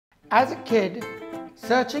As a kid,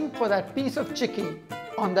 searching for that piece of chikki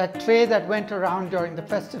on that tray that went around during the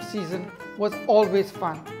festive season was always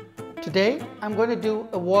fun. Today, I'm going to do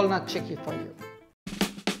a walnut chikki for you.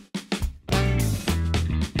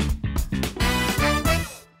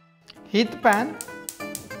 Heat the pan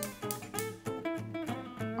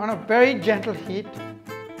on a very gentle heat.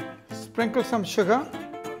 Sprinkle some sugar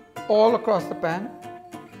all across the pan.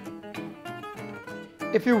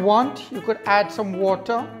 If you want, you could add some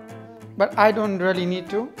water, but I don't really need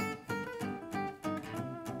to.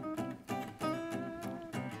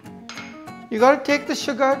 You got to take the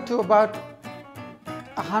sugar to about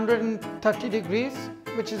 130 degrees,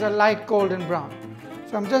 which is a light golden brown.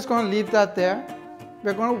 So I'm just going to leave that there.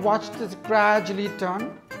 We're going to watch this gradually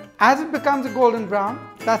turn. As it becomes a golden brown,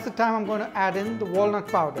 that's the time I'm going to add in the walnut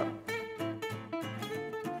powder.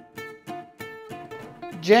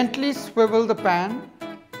 Gently swivel the pan,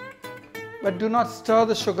 but do not stir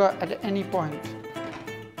the sugar at any point.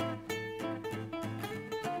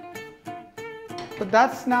 So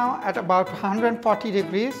that's now at about 140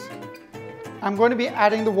 degrees. I'm going to be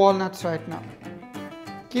adding the walnuts right now.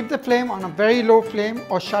 Keep the flame on a very low flame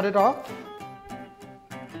or shut it off.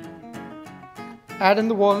 Add in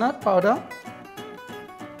the walnut powder.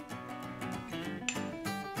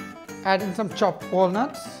 Add in some chopped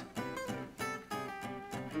walnuts.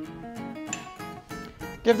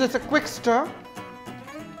 Give this a quick stir.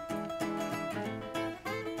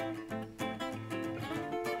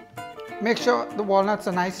 Make sure the walnuts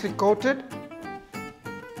are nicely coated.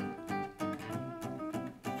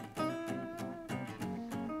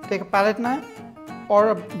 Take a palette knife or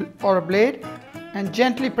a blade and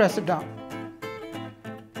gently press it down.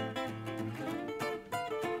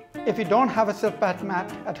 If you don't have a silk bath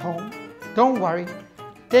mat at home, don't worry.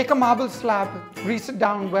 Take a marble slab, grease it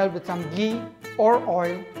down well with some ghee or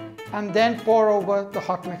oil, and then pour over the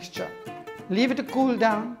hot mixture. Leave it to cool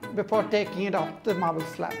down before taking it off the marble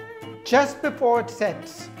slab. Just before it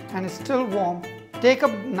sets and is still warm, take a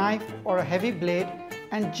knife or a heavy blade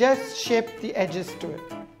and just shape the edges to it.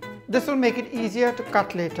 This will make it easier to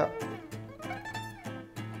cut later.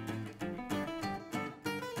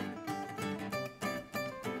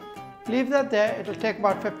 Leave that there, it will take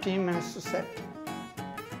about 15 minutes to set.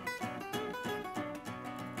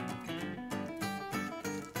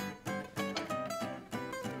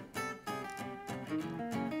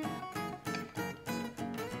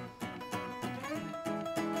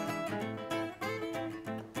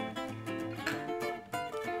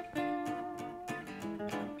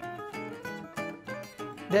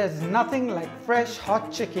 There's nothing like fresh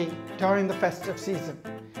hot chikki during the festive season.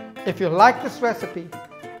 If you like this recipe,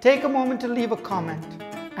 take a moment to leave a comment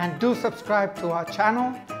and do subscribe to our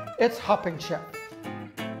channel. It's Hopping Chef.